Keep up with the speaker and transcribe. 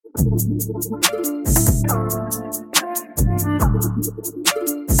What's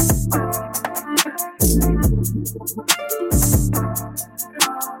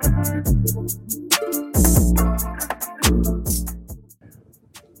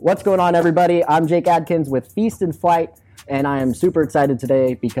going on, everybody? I'm Jake Adkins with Feast and Flight, and I am super excited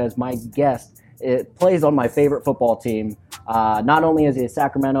today because my guest plays on my favorite football team. Not only is he a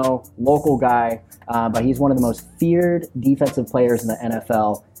Sacramento local guy, but he's one of the most feared defensive players in the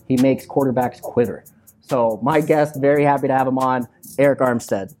NFL. He makes quarterbacks quiver. So my guest, very happy to have him on, Arik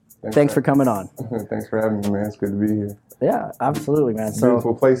Armstead. Thanks for coming on. Thanks for having me, man. It's good to be here. Yeah, absolutely, man.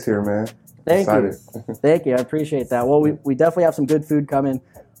 Beautiful place here, man. Thank you. Thank you. I appreciate that. Well, we definitely have some good food coming.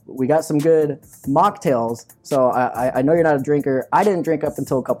 We got some good mocktails. So I know you're not a drinker. I didn't drink up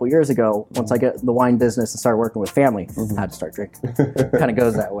until a couple years ago. Once I get in the wine business and started working with family, I had to start drinking. Kind of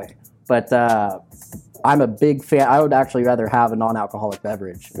goes that way. But I'm a big fan. I would actually rather have a non-alcoholic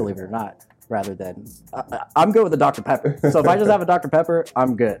beverage, believe it or not, rather than I'm good with a Dr. Pepper. So if I just have a Dr. Pepper,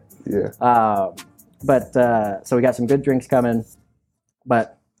 I'm good. Yeah. So we got some good drinks coming.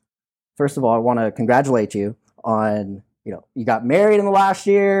 But first of all, I want to congratulate you on, you got married in the last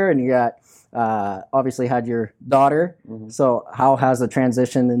year, and you got obviously had your daughter. So how has the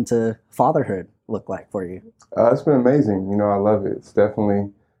transition into fatherhood look like for you? It's been amazing. I love it. It's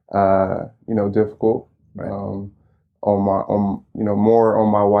definitely difficult. Right. More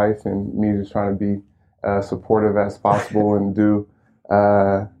on my wife and me just trying to be supportive as possible and do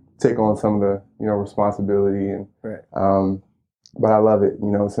take on some of the responsibility and right. But I love it.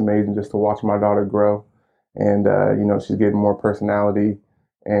 It's amazing just to watch my daughter grow, and she's getting more personality,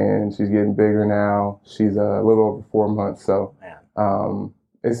 and she's getting bigger now. She's a little over 4 months, so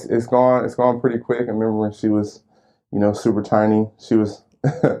it's gone pretty quick. I remember when she was super tiny. She was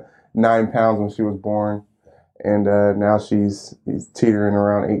 9 pounds when she was born, and now she's teetering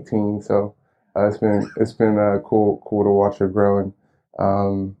around 18. So it's been cool to watch her grow, and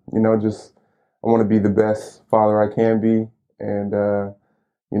just I want to be the best father I can be, and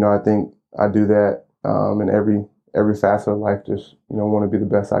I think I do that in every facet of life. Just want to be the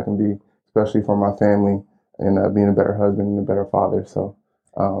best I can be, especially for my family, and being a better husband and a better father. So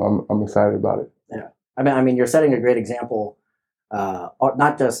I'm excited about it. Yeah, I mean, you're setting a great example.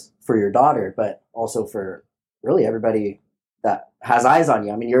 Not just for your daughter, but also for really everybody that has eyes on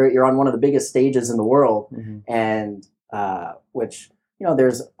you. I mean, you're on one of the biggest stages in the world, and which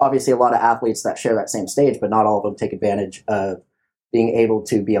there's obviously a lot of athletes that share that same stage, but not all of them take advantage of being able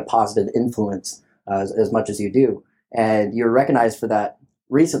to be a positive influence as much as you do. And you're recognized for that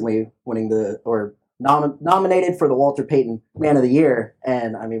recently, winning nominated for the Walter Payton Man of the Year.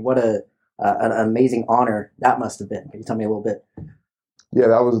 And I mean, what an amazing honor that must have been. Can you tell me a little bit? Yeah,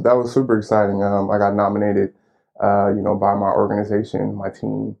 that was super exciting. I got nominated, by my organization, my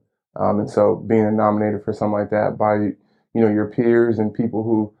team, and so being nominated for something like that by your peers and people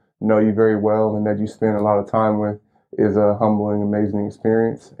who know you very well and that you spend a lot of time with is a humbling, amazing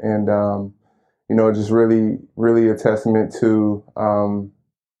experience, and just really, really a testament to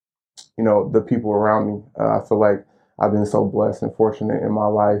the people around me. I feel like I've been so blessed and fortunate in my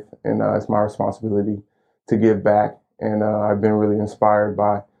life, and it's my responsibility to give back. And I've been really inspired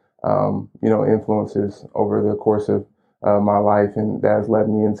by, influences over the course of my life, and that has led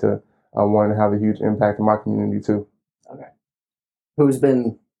me into wanting to have a huge impact in my community too. Okay. Who's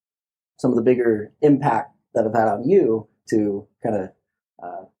been some of the bigger impact that have had on you to kind of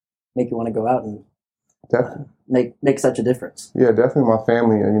make you want to go out and make such a difference? Yeah, definitely my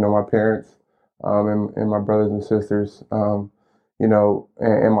family, my parents, and my brothers and sisters, and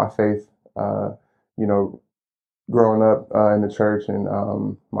my faith, growing up in the church,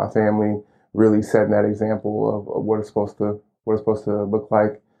 and my family really setting that example of what it's supposed to look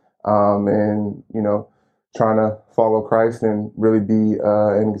like, and trying to follow Christ and really be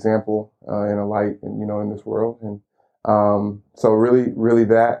an example and a light, and in this world. And so really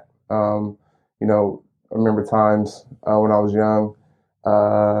that I remember times when I was young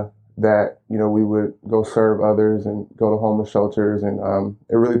that we would go serve others and go to homeless shelters, and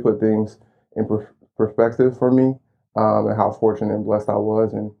it really put things in perspective for me, and how fortunate and blessed I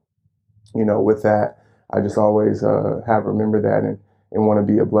was. And with that, I just always have remembered that and want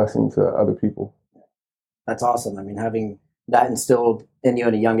to be a blessing to other people. That's awesome. I mean, having that instilled in you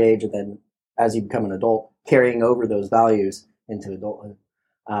at a young age, and then as you become an adult, carrying over those values into adulthood.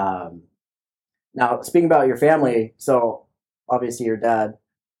 Now, speaking about your family, so obviously your dad,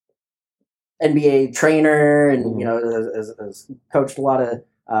 NBA trainer, and has coached a lot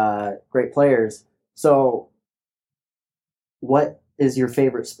of great players. So, what is your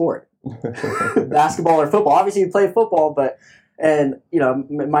favorite sport? Basketball or football? Obviously, you play football, but And, you know,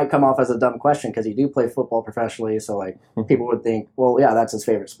 it might come off as a dumb question because you do play football professionally. So, like, people would think, well, yeah, that's his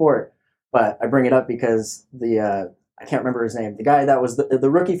favorite sport. But I bring it up because I can't remember his name, the guy that was the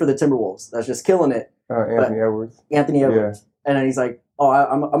rookie for the Timberwolves that's just killing it. Anthony Edwards. Anthony Edwards. Yeah. And then he's like, oh,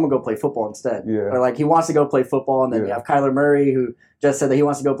 I'm going to go play football instead. Yeah. Or, like, he wants to go play football. And then you have Kyler Murray, who just said that he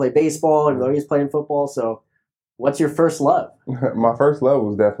wants to go play baseball, even though he's playing football. So what's your first love? My first love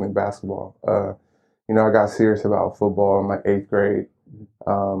was definitely basketball. You know, I got serious about football in like 8th grade.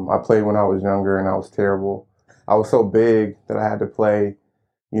 I played when I was younger, and I was terrible. I was so big that I had to play,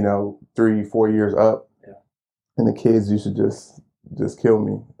 you know, 3-4 years up, and the kids used to just kill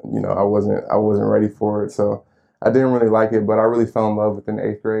me. You know, I wasn't ready for it, so I didn't really like it. But I really fell in love with it in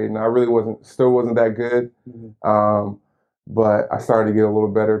 8th grade, and I really still wasn't that good. But I started to get a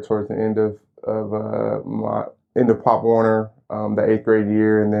little better towards the end of my Pop Warner, the 8th grade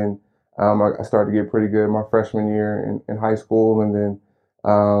year, and then I started to get pretty good my freshman year in high school, and then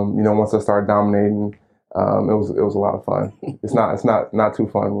you know, once I started dominating, it was a lot of fun. It's not too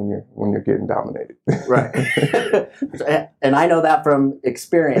fun when you're getting dominated. Right. And I know that from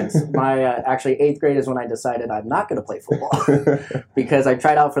experience. My actually 8th grade is when I decided I'm not going to play football because I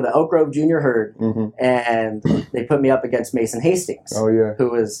tried out for the Elk Grove Junior Herd, and they put me up against Mason Hastings, who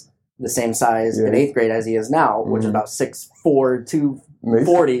was the same size in 8th grade as he is now, which is about 6'4",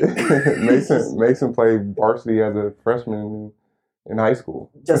 240. Mason played varsity as a freshman in high school.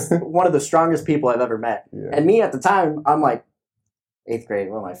 Just one of the strongest people I've ever met. Yeah. And me at the time, I'm like 8th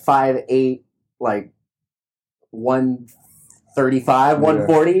grade. What am I? 5'8", like 135,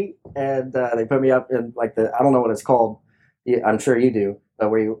 140, and they put me up in like I don't know what it's called. I'm sure you do,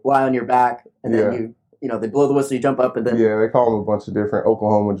 but where you lie on your back and then you know, they blow the whistle, you jump up, and then... Yeah, they call them a bunch of different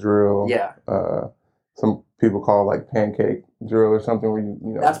Oklahoma drill. Yeah. Some people call it like pancake drill or something where you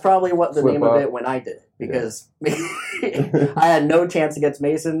know... That's probably what the name of it when I did it, because I had no chance against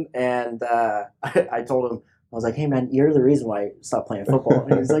Mason, and I told him, I was like, hey, man, you're the reason why I stopped playing football.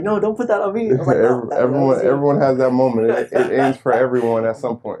 And he's like, no, don't put that on me. I was like, no, everyone has that moment. It ends for everyone at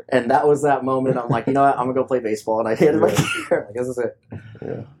some point. And that was that moment. I'm like, you know what? I'm going to go play baseball. And I hit it like, this is it.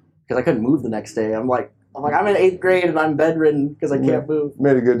 Yeah. Because I couldn't move the next day. I'm like, I'm in 8th grade and I'm bedridden because I can't move.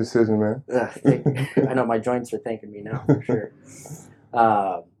 Made a good decision, man. I know my joints are thanking me now for sure.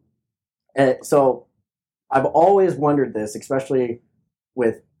 And so I've always wondered this, especially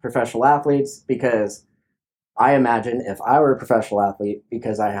with professional athletes, because I imagine if I were a professional athlete,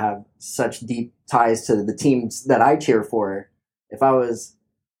 because I have such deep ties to the teams that I cheer for, if I was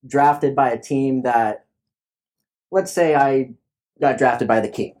drafted by a team that, let's say I got drafted by the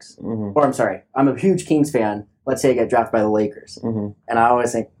Kings. Or I'm sorry, I'm a huge Kings fan. Let's say I get drafted by the Lakers. And I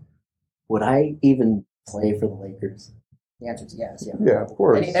always think, would I even play for the Lakers? The answer is yes. Yeah, of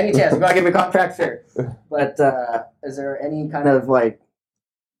course. Any chance. Go give me a contract, sure. But is there any kind of like,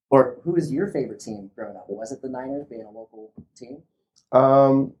 or who was your favorite team growing up? Was it the Niners, being a local team?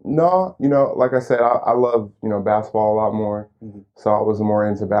 No, you know, like I said, I love, you know, basketball a lot more. So I was more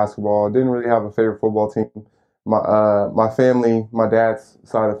into basketball. I didn't really have a favorite football team. My family, my dad's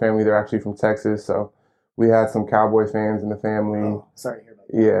side of the family, they're actually from Texas, so we had some Cowboy fans in the family. Oh, sorry to hear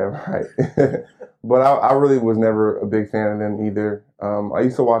about that. Yeah, right. But I really was never a big fan of them either. I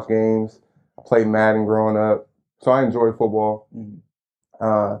used to watch games. I played Madden growing up, so I enjoyed football.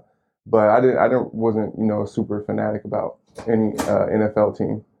 But I wasn't, you know, a super fanatic about any NFL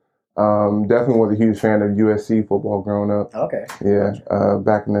team. Definitely was a huge fan of USC football growing up. Okay. Yeah,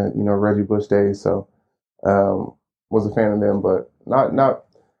 back in the, you know, Reggie Bush days, so. Was a fan of them, but not.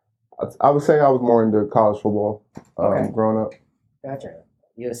 I would say I was more into college football growing up. Gotcha.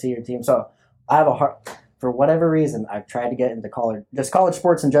 USC, your team. So I have for whatever reason, I've tried to get into college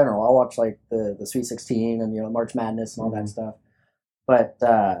sports in general. I'll watch like the Sweet 16 and, you know, March Madness and all that stuff. But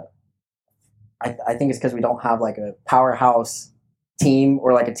I think it's because we don't have like a powerhouse team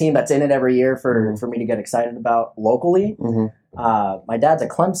or like a team that's in it every year for me to get excited about locally. My dad's a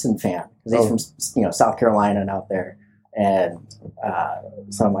Clemson fan because he's from, you know, South Carolina and out there, and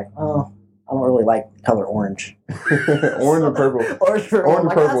so I'm like, oh, I don't really like the color orange. Orange and purple. Orange and purple.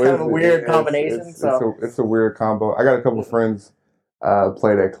 That's kind of a weird combination. It's a weird combo. I got a couple of friends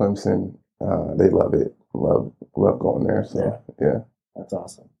played at Clemson. They love it. Love going there. So yeah, that's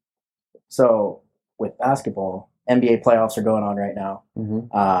awesome. So with basketball, NBA playoffs are going on right now.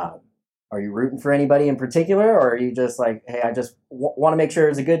 Are you rooting for anybody in particular, or are you just like, hey, I just want to make sure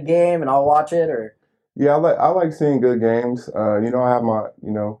it's a good game and I'll watch it? Or yeah, I like seeing good games. You know, I have my,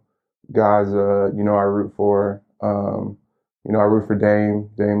 you know, guys. You know, I root for. You know, I root for Dame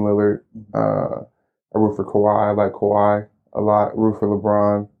Lillard. I root for Kawhi. I like Kawhi a lot. I root for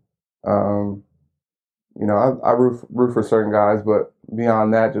LeBron. I root for certain guys, but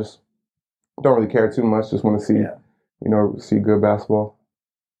beyond that, just don't really care too much. Just want to see, see good basketball.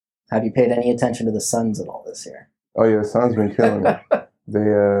 Have you paid any attention to the Suns at all this year? Oh yeah, the Suns been killing it.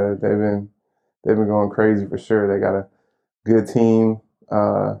 They've been going crazy for sure. They got a good team,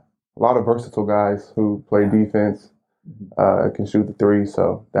 a lot of versatile guys who play defense, can shoot the three,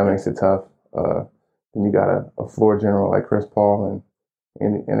 so that makes it tough. Then you got a floor general like Chris Paul,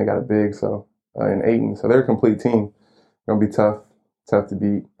 and they got a big in Ayton, so they're a complete team. Gonna be tough to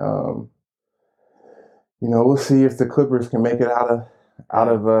beat. We'll see if the Clippers can make it out of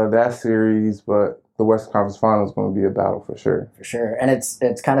that series, but the Western Conference Final is going to be a battle for sure. For sure, and it's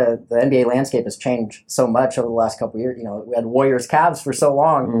kind of the NBA landscape has changed so much over the last couple of years. We had Warriors Cavs for so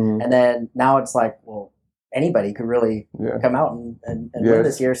long, and then now it's like, well, anybody could really come out and win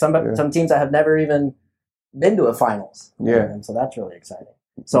this year. Some teams that have never even been to a finals, and so that's really exciting.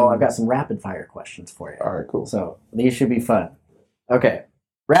 So I've got some rapid fire questions for you. All right, cool. So these should be fun. Okay,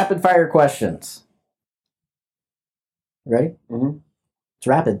 rapid fire questions. Ready? Mm-hmm. It's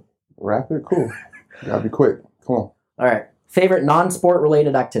rapid. Rapid? Cool. Gotta be quick. Come on. All right. Favorite non-sport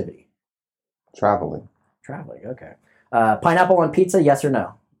related activity? Traveling. Traveling, okay. Pineapple on pizza, yes or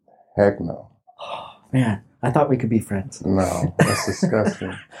no? Heck no. Oh, man, I thought we could be friends. No, that's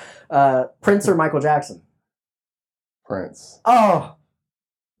disgusting. Prince or Michael Jackson? Prince. Oh,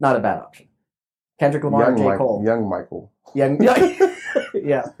 not a bad option. Kendrick Lamar or J. Cole? Young Michael. Young.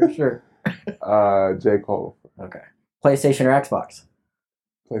 Yeah, for sure. J. Cole. Okay. PlayStation or Xbox?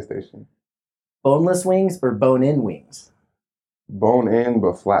 PlayStation. Boneless wings or bone-in wings? Bone in,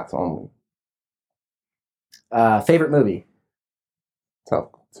 but flats only. Favorite movie? Tough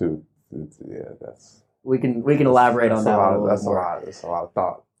to. That's. We can elaborate on that. That's a lot of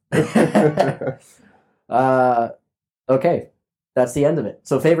thought. Okay, that's the end of it.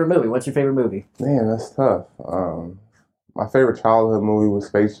 So, favorite movie? What's your favorite movie? Man, that's tough. My favorite childhood movie was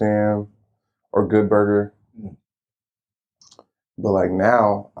Space Jam or Good Burger. But like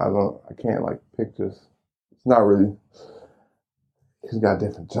now, I can't like pick just. It's not really. You got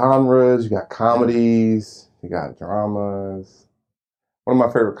different genres. You got comedies. You got dramas. One of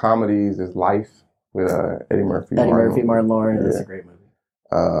my favorite comedies is Life with Eddie Murphy. Martin Lawrence. That's a great movie.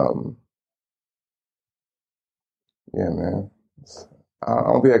 Yeah, man. I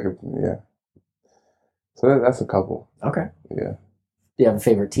don't think I could. Yeah. So that's a couple. Okay. Yeah. Do you have a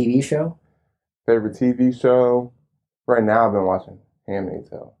favorite TV show? Favorite TV show? Right now, I've been watching Handmaid's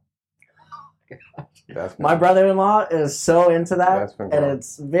Tail. My brother-in-law is so into that, and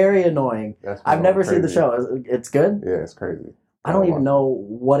it's very annoying. I've never seen the show. It's good? Yeah, it's crazy. I don't even know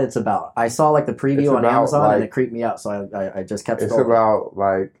what it's about. I saw like the preview on Amazon, and it creeped me out, so I just kept scrolling. It's about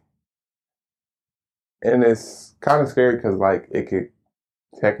like, and it's kind of scary because like it could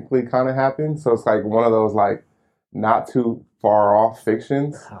technically kind of happen. So it's like one of those like not too far off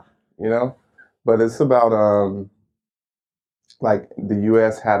fictions, But it's about like the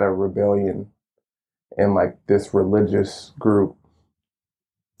U.S. had a rebellion, and like this religious group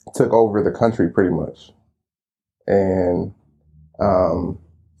took over the country pretty much, and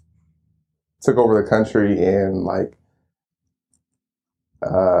took over the country and like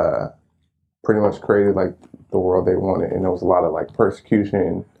pretty much created like the world they wanted, and there was a lot of like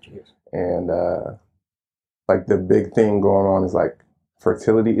persecution. Jeez. And like the big thing going on is like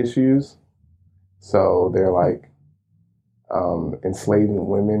fertility issues, so they're like enslaving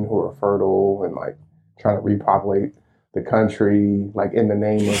women who are fertile and like trying to repopulate the country, like in the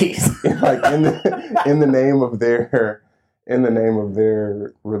name of like in the name of their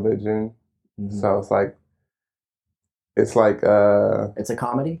religion. Mm-hmm. So it's like it's a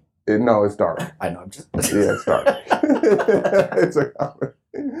comedy. No, it's dark. I know. Yeah, it's dark. It's a comedy.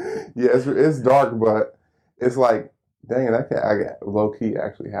 Yeah, it's dark, but it's like, dang, that could low key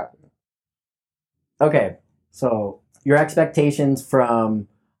actually happen. Okay, so your expectations from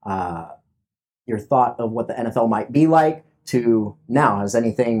your thought of what the NFL might be like to now, has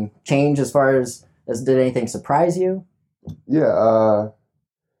anything changed as far as did anything surprise you? Yeah, I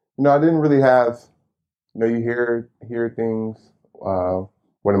didn't really have, you hear things,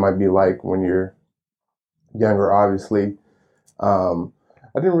 what it might be like when you're younger, obviously. I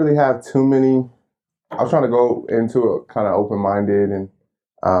didn't really have too many. I was trying to go into it kind of open-minded and,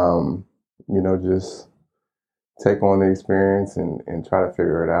 just take on the experience and try to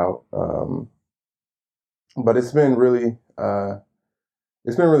figure it out. But it's been really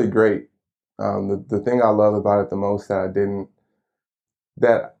great. The thing I love about it the most that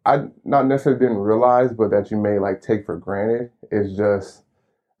I not necessarily didn't realize, but that you may like take for granted is just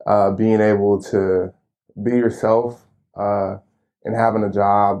being able to be yourself and having a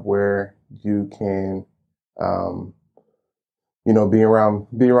job where you can be around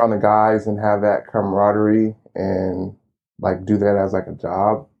the guys and have that camaraderie and like do that as like a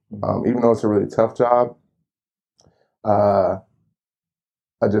job. Even though it's a really tough job, I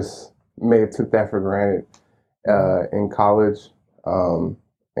just may have took that for granted in college. And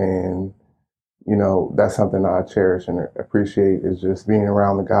that's something I cherish and appreciate, is just being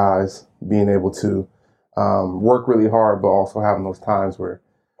around the guys, being able to work really hard, but also having those times where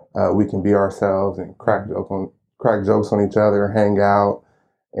we can be ourselves and crack jokes on each other, hang out,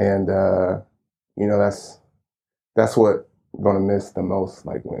 and that's what I'm gonna miss the most.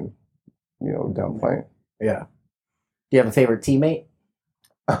 Like when done playing. Yeah. Do you have a favorite teammate?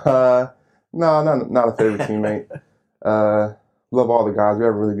 No, not a favorite teammate. Love all the guys. We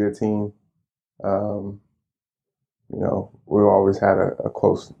have a really good team. We've always had a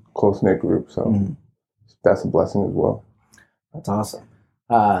close knit group, so that's a blessing as well. That's awesome.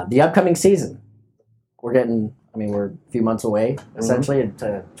 The upcoming season, we're a few months away, essentially.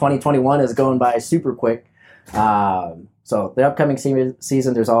 2021 is going by super quick. So the upcoming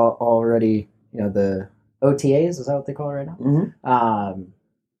season, there's already, the OTAs, is that what they call it right now?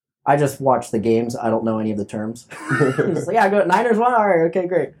 I just watch the games. I don't know any of the terms. Just like, go Niners won. All right, okay,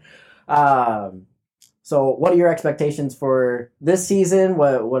 great. So what are your expectations for this season?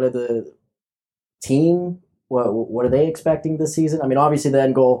 What are the team? What are they expecting this season? I mean, obviously the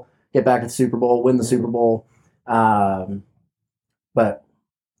end goal, get back to the Super Bowl, win the Super Bowl. But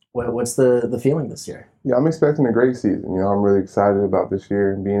what's the feeling this year? Yeah, I'm expecting a great season. I'm really excited about this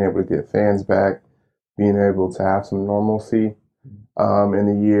year and being able to get fans back, being able to have some normalcy in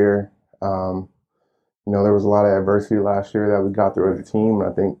the year. There was a lot of adversity last year that we got through as a team,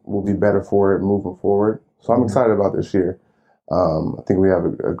 and I think we'll be better for it moving forward. So I'm excited about this year. I think we have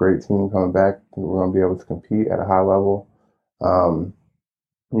a great team coming back. I think we're going to be able to compete at a high level.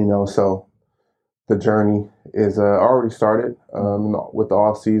 So the journey is already started with the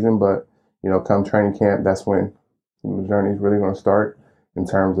off season, but come training camp, that's when the journey is really going to start in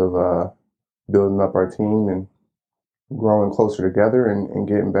terms of building up our team and growing closer together and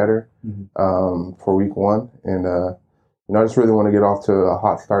getting better for week one. And I just really want to get off to a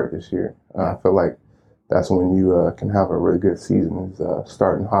hot start this year. I feel like that's when you can have a really good season, is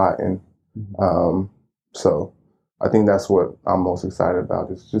starting hot. And so I think that's what I'm most excited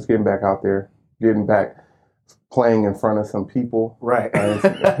about, is just getting back out there, getting back playing in front of some people, right?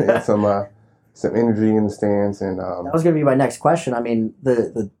 And some energy in the stands. And that was going to be my next question. I mean,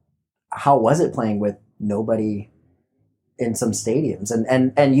 the how was it playing with nobody in some stadiums,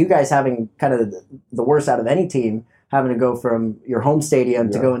 and you guys having kind of the worst out of any team, having to go from your home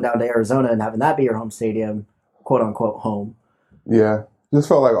stadium to going down to Arizona and having that be your home stadium, quote unquote home? Yeah, just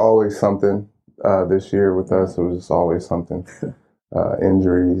felt like always something this year with us. It was just always something.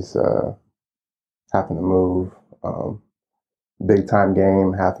 Injuries, having to move, big time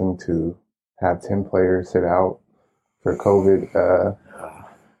game, having to have 10 players sit out for COVID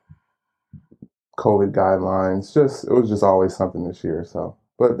guidelines. It was just always something this year. So,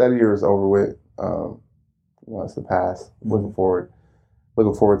 but that year is over with. It's the past. Looking forward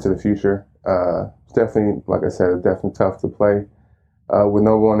to the future. It's definitely, like I said, it's definitely tough to play with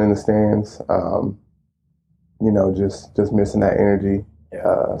no one in the stands. Just missing that energy.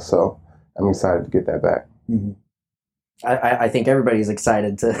 So I'm excited to get that back. I think everybody's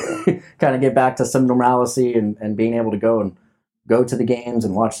excited to kind of get back to some normalcy and being able to go to the games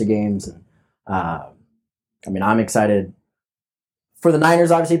and watch the games. And I'm excited for the Niners,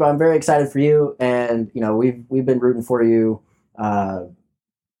 obviously, but I'm very excited for you. And we've been rooting for you.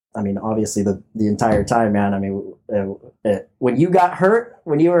 Obviously the entire time, man. When you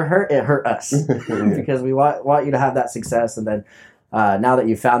were hurt, it hurt us because we want you to have that success. And then now that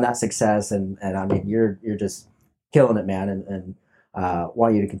you found that success, and you're just killing it, man. And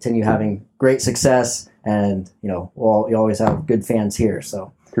want you to continue having great success. And you always have good fans here.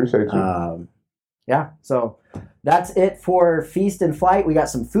 So appreciate you. So that's it for Feast and Flight. We got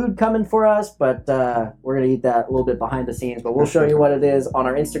some food coming for us, but we're going to eat that a little bit behind the scenes. But we'll show you what it is on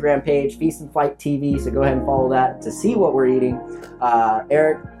our Instagram page, Feast and Flight TV. So go ahead and follow that to see what we're eating.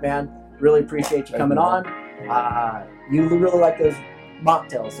 Arik, man, really appreciate you coming on. You really like those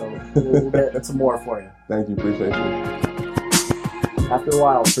mocktails, so we'll get some more for you. Thank you. Appreciate you. After a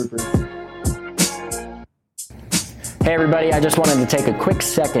while, troopers. Hey everybody, I just wanted to take a quick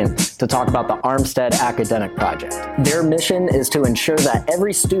second to talk about the Armstead Academic Project. Their mission is to ensure that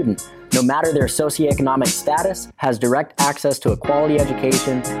every student, no matter their socioeconomic status, has direct access to a quality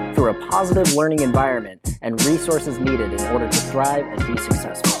education through a positive learning environment and resources needed in order to thrive and be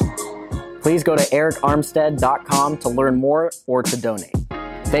successful. Please go to arikarmstead.com to learn more or to donate.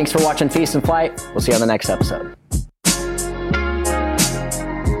 Thanks for watching Feast and Flight. We'll see you on the next episode.